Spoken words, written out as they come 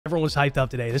Everyone was hyped up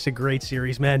today. This is a great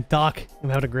series, man. Doc, I'm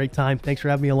having a great time. Thanks for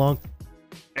having me along.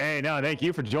 Hey, no, thank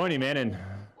you for joining, man. And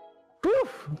whew,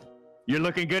 you're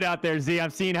looking good out there, Z. I'm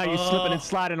seeing how you're slipping and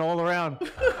sliding all around.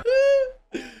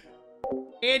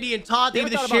 Andy and Todd, You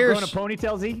thank you ever for the thought about shares. growing a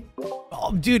ponytail, Z?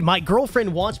 Oh, dude, my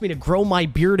girlfriend wants me to grow my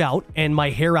beard out and my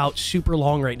hair out super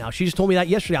long right now. She just told me that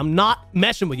yesterday. I'm not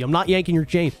messing with you. I'm not yanking your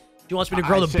chain. She wants me to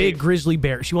grow the big grizzly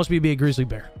bear. She wants me to be a grizzly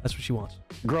bear. That's what she wants.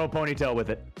 Grow a ponytail with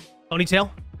it. Ponytail?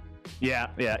 Yeah.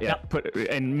 Yep. Put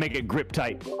and make it grip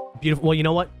tight. Beautiful. Well, you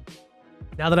know what?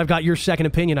 Now that I've got your second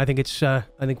opinion, I think it's. I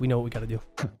think we know what we got to do.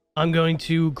 I'm going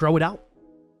to grow it out.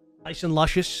 Nice and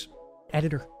luscious.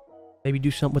 Editor. Maybe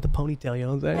do something with the ponytail. You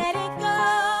know what I'm saying?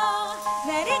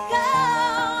 Let it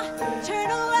go, turn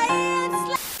away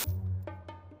and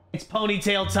It's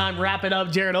ponytail time. Wrap it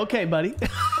up, Jared. Okay, buddy.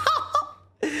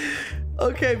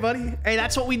 Okay, buddy. Hey,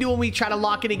 that's what we do when we try to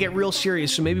lock in and get real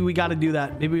serious. So maybe we got to do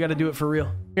that. Maybe we got to do it for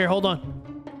real. Here, hold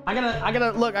on. I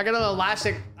gotta look. I got an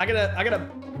elastic. I gotta.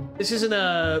 This isn't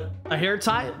a hair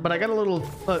tie, but I got a little.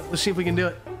 Let's see if we can do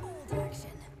it.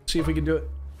 See if we can do it.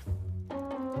 I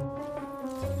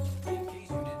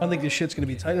don't think this shit's gonna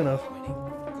be tight enough.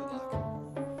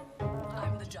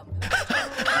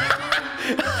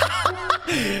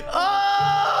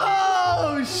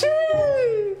 Oh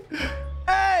shit!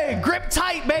 Hey, grip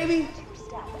tight, baby.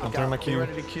 I'm throwing my Q.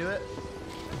 Ready to Q it?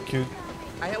 Q.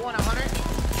 I hit one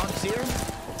 100 on Seer.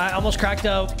 I almost cracked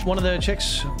one of the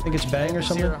chicks. I think it's Bang or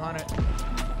something. Seer 100.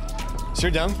 Seer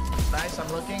down. Nice,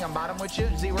 I'm looking. I'm bottom with you.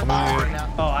 Z, we're bottom right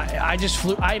now. Oh, I just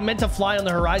flew. I meant to fly on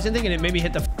the horizon thing and it made me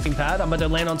hit the fucking pad. I'm about to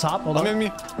land on top. Hold on. I'm in me.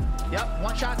 Yep,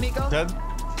 one shot, Nico. Dead.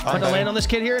 I'm going to land on this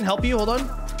kid here and help you. Hold on.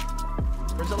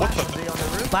 Where's the last one, Z, on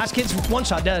the roof? Last kid's one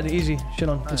shot dead. Easy. Shit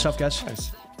on. Good stuff, guys.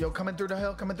 Nice. Yo, coming through the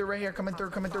hill, coming through right here, coming through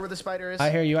where the spider is. I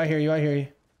hear you. I hear you. I hear you.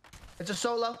 It's a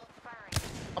solo.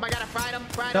 Oh my god, I fried him.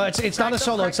 No, it's not a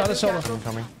solo. It's not a solo. I'm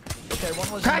coming. Okay, one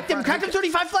was Cracked him. Cracked him.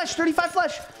 35 flash. 35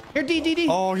 flash. Here, D.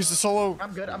 Oh, he's a solo.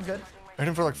 I'm good. I hit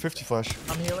him for like 50 flash.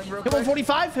 I'm healing real Hit quick.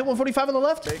 145. Hit 145 on the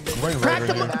left. Cracked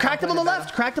him. Cracked him on the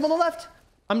left. Cracked him on the left.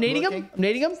 I'm nading him. I'm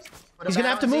nading him. He's gonna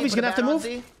have to move. He's gonna have to move.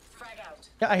 Yeah,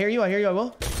 I hear you. I hear you. I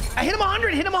will. I hit him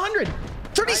 100. Hit him 100.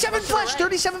 37 flash.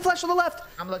 37 flash on the left.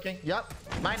 I'm looking. Yep.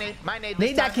 My nade.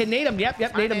 Nade that kid. Nade him. Yep.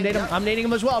 Nade him. I'm nading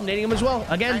him as well.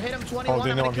 I Again. hit him 21. Oh,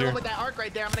 they I'm know gonna I'm kill here. him with that arc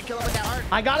right there. I'm gonna kill him with that arc.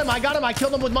 I got him. I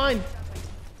killed him with mine.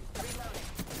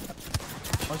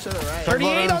 One to the right.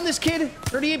 38 on this kid.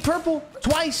 38 purple.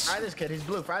 Twice. Fry this kid. He's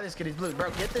blue.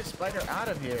 Bro, get this spider out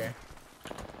of here.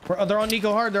 They're on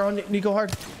Nico hard.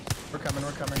 We're coming.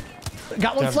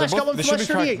 Got one Yeah, flash. they're Got one both- they should flash.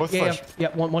 be 38. cracked, both Yeah. flash. Yeah.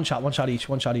 One shot. One shot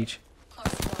each.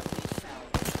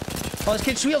 Oh, this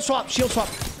kid's shield swap.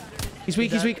 He's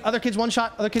weak. Other kid's one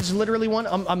shot. Other kid's literally one.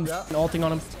 I'm ulting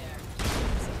on him.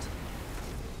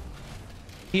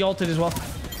 He ulted as well.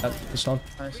 That's on.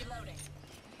 Nice.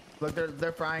 Look,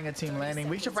 they're frying a team landing.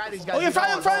 We should fry these guys. Oh, yeah,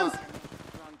 fry him.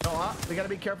 No, we gotta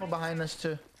be careful behind this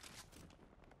too.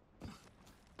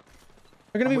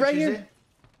 They're gonna be right here.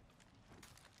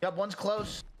 Yep, one's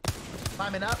close.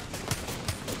 Climbing up.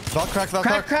 Valk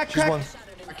crack. She's one.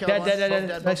 I killed Dead, one. dead.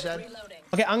 Both Nice. dead.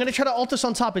 Okay, I'm gonna try to ult us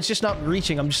on top. It's just not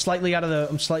reaching. I'm just slightly out of the.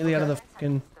 I'm slightly out of the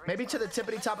fucking. Maybe to the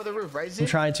tippity top of the roof, right, Z? I'm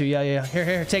trying to. Yeah.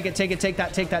 Here. Take it. Take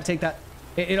that.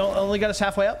 It only got us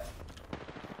halfway up.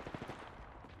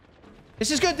 This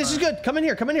is good. Come in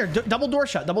here. Double door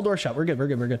shot. We're good.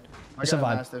 I It's a got a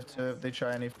vibe. mastiff too if they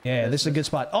try any. Yeah, this is a good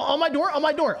spot. Oh, on my door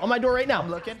right now. I'm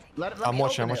looking. Let I'm me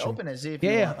watching. open it, Z, if you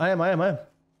Yeah, want. I am.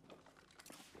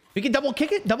 We can double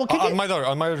kick it. On my door.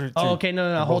 Too. Oh, okay.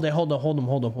 No. Hold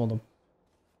him.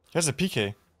 He has a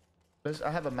PK.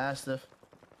 I have a mastiff.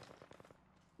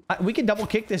 We can double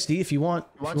kick this, D, if you want.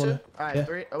 You want to? All right,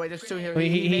 3. Oh wait, there's 2 here.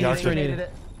 Wait, he naded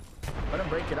it. Let him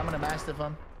break it. I'm gonna mastiff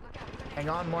him. Hang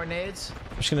on, more nades.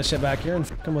 I'm just gonna sit back here and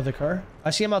fuck him with the car. I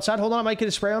see him outside. Hold on, I might get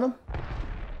a spray on him.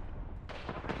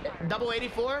 Double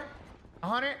 84.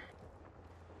 100.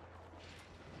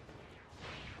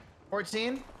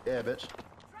 14. Yeah, bitch.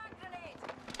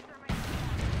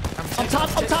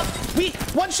 Up top. Weak.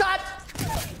 One shot.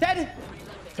 Dead.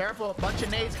 Careful, bunch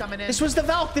of nades coming in. This was the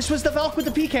Valk with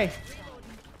the PK.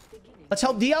 Let's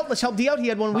help D out. He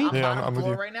had one weak. Yeah, I'm I'm with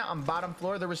floor you. right now. I'm bottom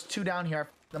floor. There was 2 down here. I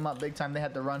fucked them up big time. They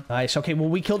had to run. Nice. Okay, well,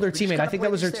 we killed their teammate. I think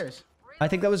that was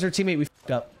their teammate we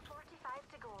fucked up.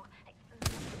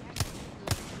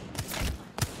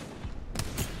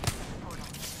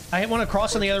 I hit one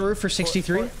across on the other roof for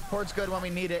 63. Port's good when we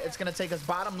need it. It's gonna take us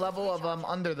bottom level of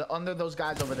under those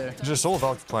guys over there. There's a solo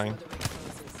Valk playing.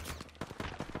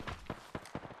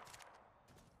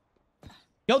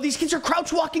 Yo, these kids are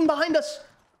crouch walking behind us.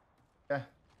 Yeah.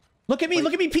 Look at me.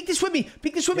 Peek this with me.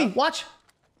 Watch.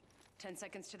 10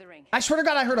 seconds to the ring. I swear to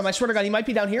God, I heard him. I swear to God, he might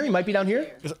be down here. He might be down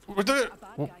here.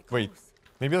 Wait,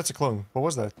 maybe that's a clone. What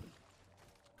was that?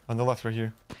 On the left, right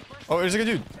here. Oh, there's a good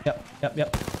dude.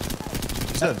 Yep.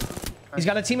 He's dead. He's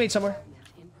got a teammate somewhere.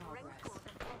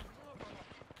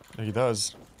 Yeah, he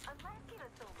does.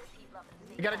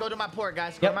 You gotta go to my port,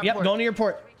 guys. Go to my Yep. port. Going to your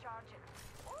port.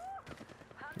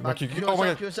 My Q. Queue's Oh my up,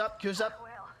 God. queue's up, queue's up.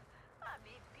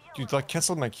 Dude, that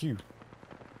canceled my Q.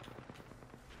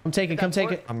 Come take it. Come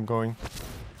take it. I'm going.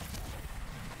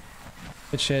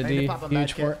 Good shit, I need to D. pop a Huge med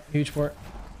kit. port. Huge port.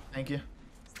 Thank you.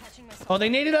 Oh, they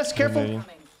naded us. Careful. Grenade.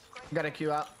 Got a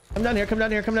queue out. Come down here. Come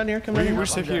down here. Come down here. Come down here. We're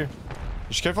safe here.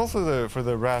 Just careful for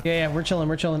the rat. Yeah, we're chilling.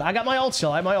 We're chilling. I got my ult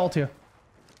still. I have my ult too.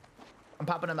 I'm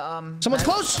popping him. Someone's med.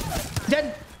 close.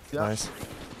 Dead. Yep. Nice.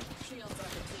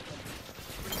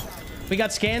 We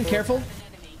got scanned. Careful.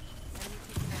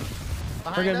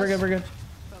 Behind We're good. us. We're good. We're good.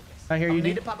 I hear you, You need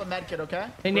D. to pop a med kit, okay?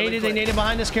 They Really naded. They quick. naded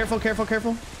behind us. Careful. Careful.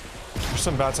 Careful. There's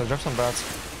some bats. I dropped some bats.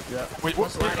 Yeah. Wait,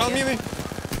 One's what? sliding On in. me.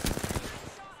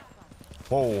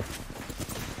 Whoa.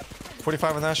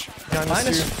 45 on Ash. Behind Behind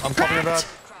us us. too. I'm popping a bat.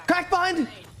 Crack behind.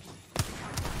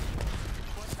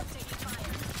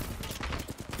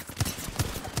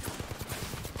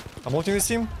 I'm ulting this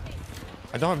team.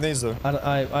 I don't have nades though.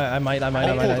 I might.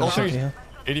 Oh, It's okay. sorry.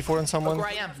 84 on someone. Look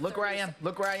where I am. Look where I am.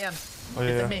 Look where I am. Oh, Get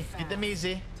yeah. to me. Get to me,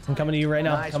 Z. I'm coming to you right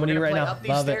now. Nice. Coming to We're you right gonna now. play up these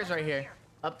Love stairs it. right here.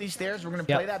 Up these stairs. We're gonna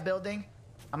Yep. play that building.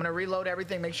 I'm gonna reload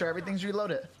everything. Make sure everything's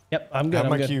reloaded. Yep. I'm I good. have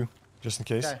I'm my good. Q, just in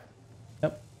case. Okay.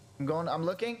 Yep. I'm going. I'm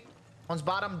looking. One's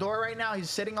bottom door right now. He's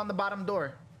sitting on the bottom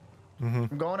door. I'm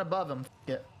going above him.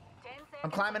 Yeah.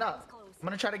 I'm climbing up. I'm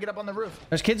gonna try to get up on the roof.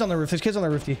 There's kids on the roof. There's kids on the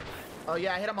roof, D. Oh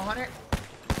yeah, I hit him 100.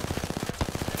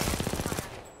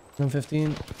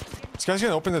 115. This guy's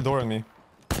gonna open the door on me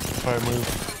if I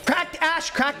move. Cracked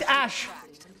Ash. Cracked Ash.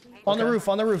 On the Okay. roof.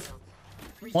 On the roof.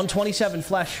 127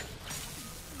 flesh.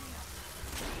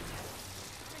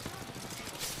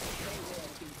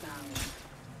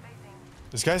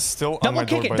 This guy's still on my Double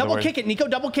door, kick it. by the Double way. kick it. Nico,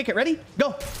 double kick it. Ready?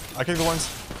 Go. I kicked the ones.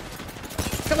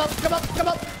 Come up. Come up. Come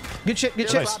up. Good shit.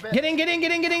 Good Yeah, shit. nice. Get in. Get in.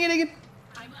 Get in. Get in. Get in.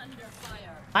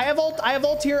 I have ult. I have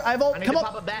ult here. I have ult. I need Come to up.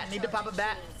 pop a bat. Need to pop a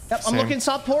bat. Yep, I'm Same. looking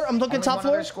top floor. I'm looking Only top one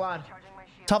floor. other squad.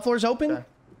 Top floor's open. Okay.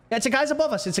 Yeah, it's a guy's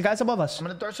above us. It's a guy's above us. I'm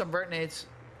gonna throw some vert nades.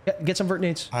 Yeah, get some vert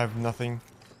nades. I have nothing.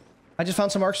 I just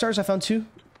found some arc stars. I found 2.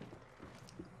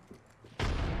 I'm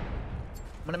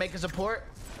gonna make a support.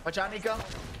 Watch out, Nico.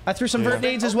 I threw some Yeah. vert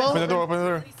nades as well. Open the door, open the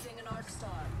door.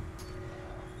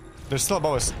 They're still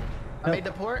above us. I made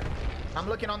the port. I'm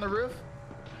looking on the roof.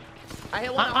 I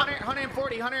hit one. 100,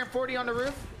 140. 140 on the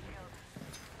roof.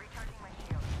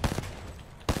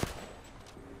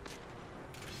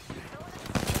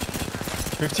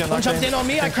 One jumped in on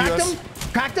me. I cracked him.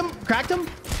 Cracked him. Cracked him.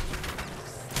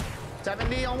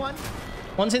 70 on one.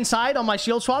 One's inside on my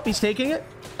shield swap. He's taking it.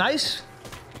 Nice.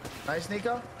 Nice,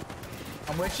 Nico.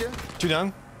 I'm with you. 2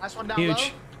 down. Last one down Huge. low.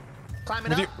 Climbing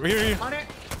With up. you- here. 100.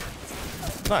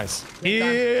 Nice.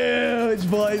 Huge,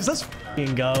 boys. Let's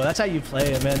f***ing go. That's how you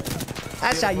play it, man.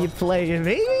 That's how you play it,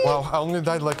 baby. Wow, I only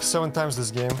died like 7 times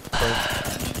this game. But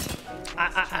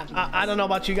I don't know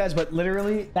about you guys, but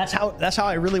literally, that's how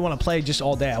I really want to play just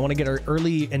all day. I want to get an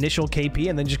early initial KP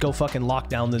and then just go fucking lock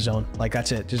down the zone. Like,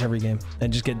 that's it. Just every game.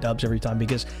 And just get dubs every time.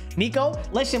 Because, Nico,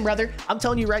 listen, brother. I'm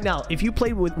telling you right now, if you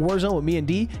played with Warzone with me and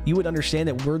D, you would understand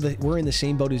that we're in the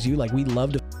same boat as you. Like, we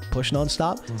love to push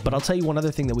nonstop. But I'll tell you one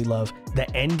other thing that we love. The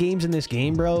end games in this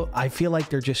game, bro, I feel like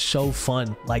they're just so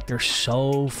fun. Like, they're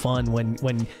so fun when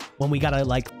we gotta,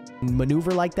 like, maneuver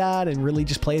like that and really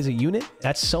just play as a unit.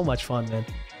 That's so much fun, man.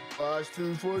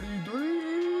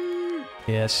 243.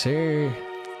 Yes, sir.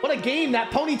 What a game. That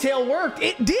ponytail worked.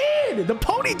 It did. The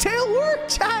ponytail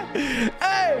worked, chat.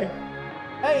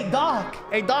 Hey, Doc.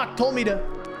 Hey, Doc told me to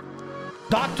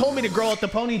grow out the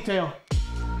ponytail.